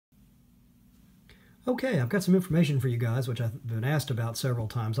Okay, I've got some information for you guys, which I've been asked about several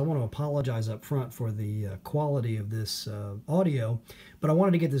times. I want to apologize up front for the quality of this audio, but I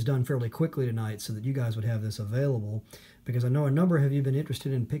wanted to get this done fairly quickly tonight so that you guys would have this available, because I know a number of you have been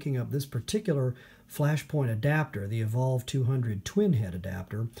interested in picking up this particular Flashpont adapter, the Evolv 200 twin head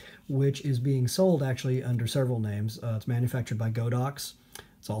adapter, which is being sold actually under several names. It's manufactured by Godox.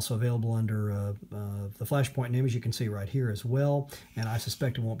 It's also available under the Flashpont name, as you can see right here as well, and I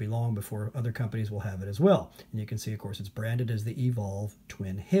suspect it won't be long before other companies will have it as well. And you can see, of course, it's branded as the Evolv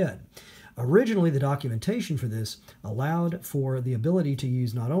twin head. Originally, the documentation for this allowed for the ability to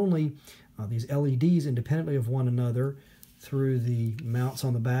use not only these LEDs independently of one another through the mounts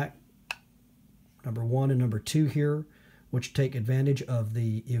on the back, number 1 and number 2 here, which take advantage of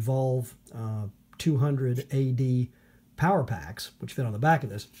the Evolv 200 AD power packs, which fit on the back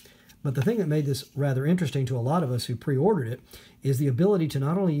of this. But the thing that made this rather interesting to a lot of us who pre-ordered it is the ability to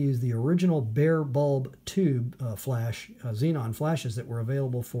not only use the original bare bulb tube flash, xenon flashes that were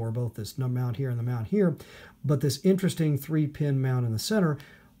available for both this mount here and the mount here, but this interesting 3-pin mount in the center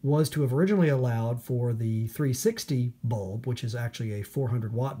was to have originally allowed for the 360 bulb, which is actually a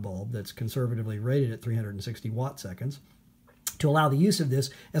 400 watt bulb that's conservatively rated at 360 watt seconds, to allow the use of this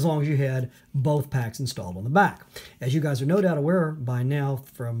as long as you had both packs installed on the back. As you guys are no doubt aware by now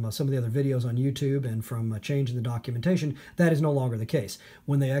from some of the other videos on YouTube and from changing the documentation, that is no longer the case.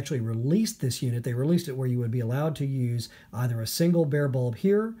 When they actually released this unit, they released it where you would be allowed to use either a single bare bulb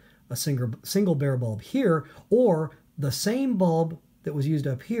here, a single bare bulb here, or the same bulb that was used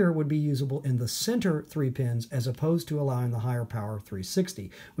up here would be usable in the center 3 pins as opposed to allowing the higher power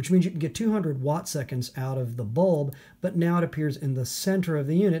 360, which means you can get 200 watt seconds out of the bulb, but now it appears in the center of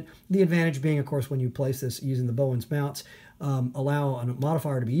the unit. The advantage being, of course, when you place this using the Bowens mounts, allow a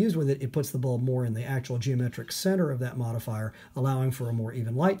modifier to be used with it, it puts the bulb more in the actual geometric center of that modifier, allowing for a more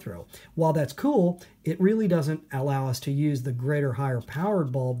even light throw. While that's cool, it really doesn't allow us to use the greater, higher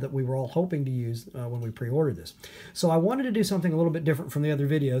powered bulb that we were all hoping to use when we pre-ordered this. So I wanted to do something a little bit different from the other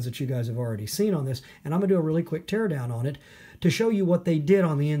videos that you guys have already seen on this, and I'm going to do a really quick teardown on it to show you what they did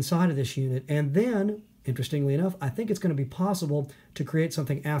on the inside of this unit, and then interestingly enough, I think it's going to be possible to create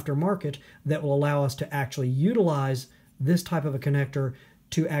something aftermarket that will allow us to actually utilize this type of a connector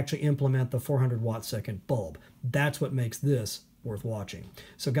to actually implement the 400 watt second bulb. That's what makes this worth watching.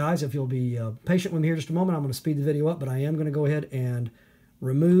 So guys, if you'll be patient with me here just a moment, I'm going to speed the video up, but I am going to go ahead and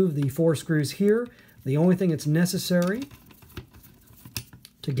remove the 4 screws here. The only thing that's necessary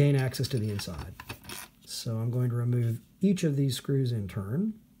to gain access to the inside. So I'm going to remove each of these screws in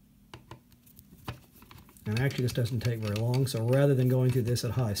turn. And actually this doesn't take very long, so rather than going through this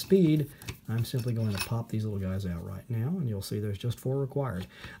at high speed, I'm simply going to pop these little guys out right now, and you'll see there's just 4 required.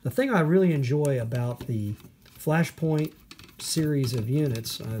 The thing I really enjoy about the Flashpont series of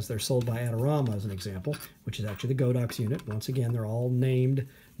units, as they're sold by Adorama as an example, which is actually the Godox unit. Once again, they're all named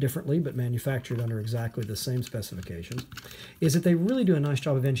differently but manufactured under exactly the same specifications, is that they really do a nice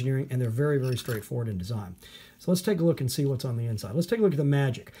job of engineering, and they're very, very straightforward in design. So let's take a look and see what's on the inside. Let's take a look at the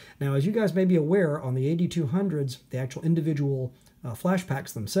magic. Now, as you guys may be aware, on the AD200s, the actual individual flash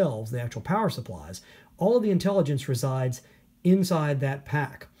packs themselves, the actual power supplies, all of the intelligence resides inside that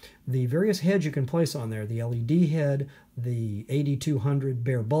pack. The various heads you can place on there, the LED head, the AD200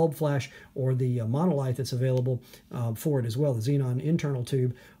 bare bulb flash, or the monolith that's available for it as well, the xenon internal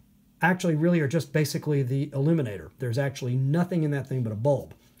tube, actually really are just basically the illuminator. There's actually nothing in that thing but a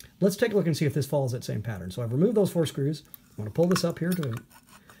bulb. Let's take a look and see if this follows that same pattern. So I've removed those 4 screws. I'm going to pull this up here to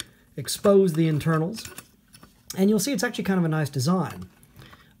expose the internals. And you'll see it's actually kind of a nice design.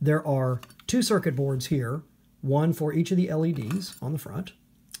 There are 2 circuit boards here, one for each of the LEDs on the front.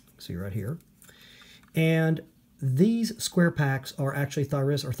 See right here. And these square packs are actually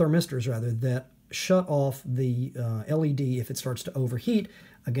thermistors rather, that shut off the LED if it starts to overheat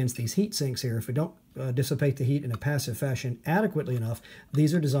against these heat sinks here. If we don't dissipate the heat in a passive fashion adequately enough,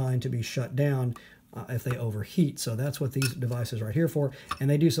 these are designed to be shut down if they overheat. So that's what these devices are right here for, and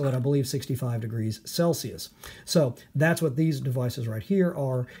they do so at, I believe, 65 degrees Celsius. So that's what these devices right here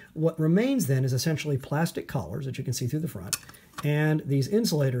are. What remains then is essentially plastic collars that you can see through the front, and these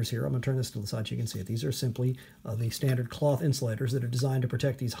insulators here. I'm going to turn this to the side so you can see it. These are simply the standard cloth insulators that are designed to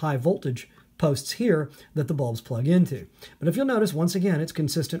protect these high voltage posts here that the bulbs plug into. But if you'll notice, once again, it's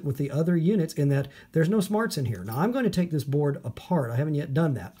consistent with the other units in that there's no smarts in here. Now, I'm going to take this board apart. I haven't yet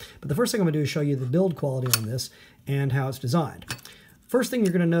done that. But the first thing I'm going to do is show you the build quality on this and how it's designed. First thing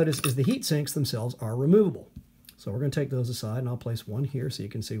you're going to notice is the heat sinks themselves are removable. So we're going to take those aside, and I'll place one here so you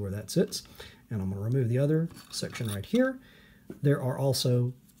can see where that sits. And I'm going to remove the other section right here. There are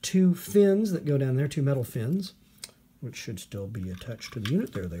also 2 fins that go down there, 2 metal fins. which should still be attached to the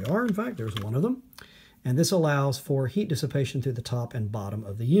unit. There they are. In fact, there's one of them. And this allows for heat dissipation through the top and bottom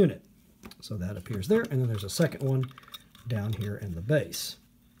of the unit. So that appears there. And then there's a second one down here in the base,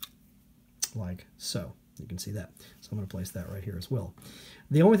 like so. You can see that. So I'm going to place that right here as well.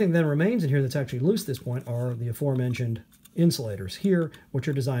 The only thing then remains in here that's actually loose at this point are the aforementioned insulators here, which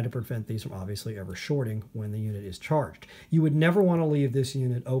are designed to prevent these from obviously ever shorting when the unit is charged. You would never want to leave this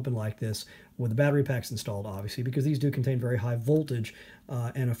unit open like this with the battery packs installed, obviously, because these do contain very high voltage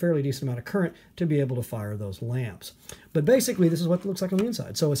and a fairly decent amount of current to be able to fire those lamps. But basically, this is what it looks like on the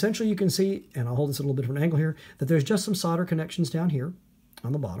inside. So essentially, you can see, and I'll hold this at a little bit of an angle here, that there's just some solder connections down here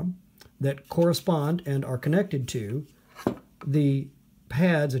on the bottom that correspond and are connected to the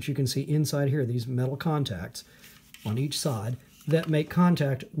pads that you can see inside here, these metal contacts on each side that make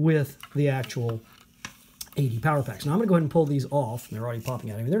contact with the actual AD power packs. Now I'm going to go ahead and pull these off. They're already popping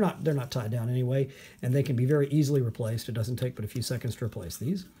out. I mean, they're not tied down anyway, and they can be very easily replaced. It doesn't take but a few seconds to replace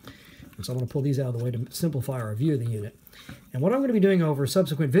these. And so I'm going to pull these out of the way to simplify our view of the unit. And what I'm going to be doing over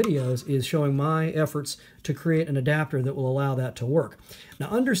subsequent videos is showing my efforts to create an adapter that will allow that to work. Now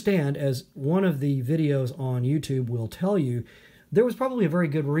understand, as one of the videos on YouTube will tell you, there was probably a very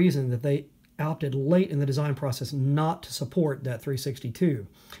good reason that they opted late in the design process not to support that 362.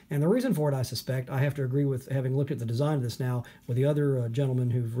 And the reason for it, I suspect, I have to agree with, having looked at the design of this now with the other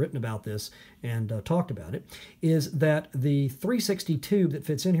gentlemen who've written about this and talked about it, is that the 360 tube that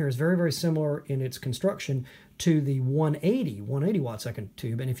fits in here is very, very similar in its construction to the 180 watt second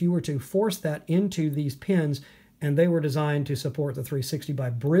tube. And if you were to force that into these pins, and they were designed to support the 360 by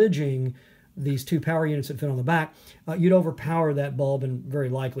bridging these two power units that fit on the back, you'd overpower that bulb and very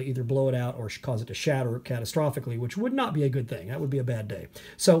likely either blow it out or cause it to shatter catastrophically, which would not be a good thing. That would be a bad day.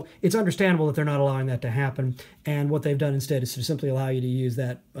 So it's understandable that they're not allowing that to happen, and what they've done instead is to simply allow you to use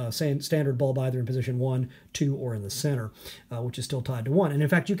that standard bulb either in position 1, 2, or in the center, which is still tied to 1. And in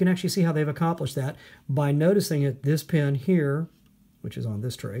fact, you can actually see how they've accomplished that by noticing that this pin here, which is on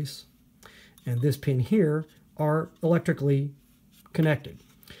this trace, and this pin here are electrically connected,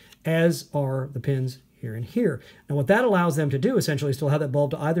 as are the pins here and here. Now what that allows them to do essentially is to allow that bulb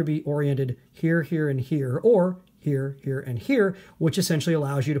to either be oriented here, here, and here, or here, here, and here, which essentially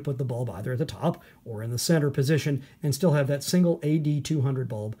allows you to put the bulb either at the top or in the center position and still have that single AD200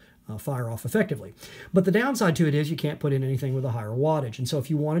 bulb fire off effectively. But the downside to it is you can't put in anything with a higher wattage. And so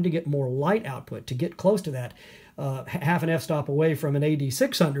if you wanted to get more light output, to get close to that half an f-stop away from an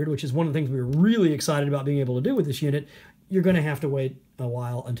AD600, which is one of the things we were really excited about being able to do with this unit, you're going to have to wait a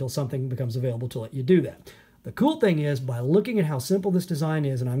while until something becomes available to let you do that. The cool thing is, by looking at how simple this design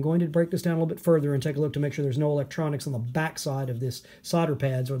is, and I'm going to break this down a little bit further and take a look to make sure there's no electronics on the back side of this solder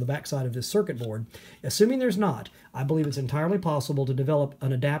pads or the back side of this circuit board. Assuming there's not, I believe it's entirely possible to develop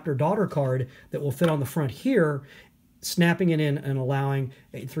an adapter daughter card that will fit on the front here, snapping it in and allowing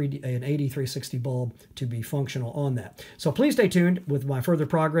an AD360 bulb to be functional on that. So please stay tuned with my further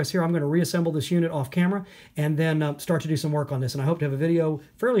progress here. I'm going to reassemble this unit off camera and then start to do some work on this. And I hope to have a video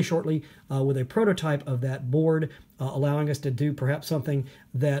fairly shortly with a prototype of that board, allowing us to do perhaps something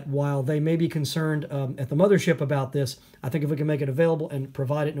that, while they may be concerned at the mothership about this, I think if we can make it available and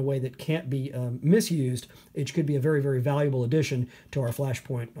provide it in a way that can't be misused, it could be a very, very valuable addition to our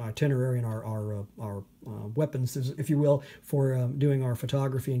Flashpont itinerary and our weapons, if you will, for doing our photography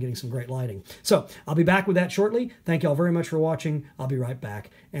and getting some great lighting. So I'll be back with that shortly. Thank you all very much for watching. I'll be right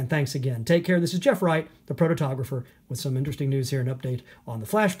back. And thanks again. Take care. This is Jeff Wright, the protographer, with some interesting news here, an update on the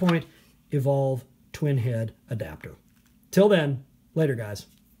Flashpont Evolv twin head adapter. Till then, later guys.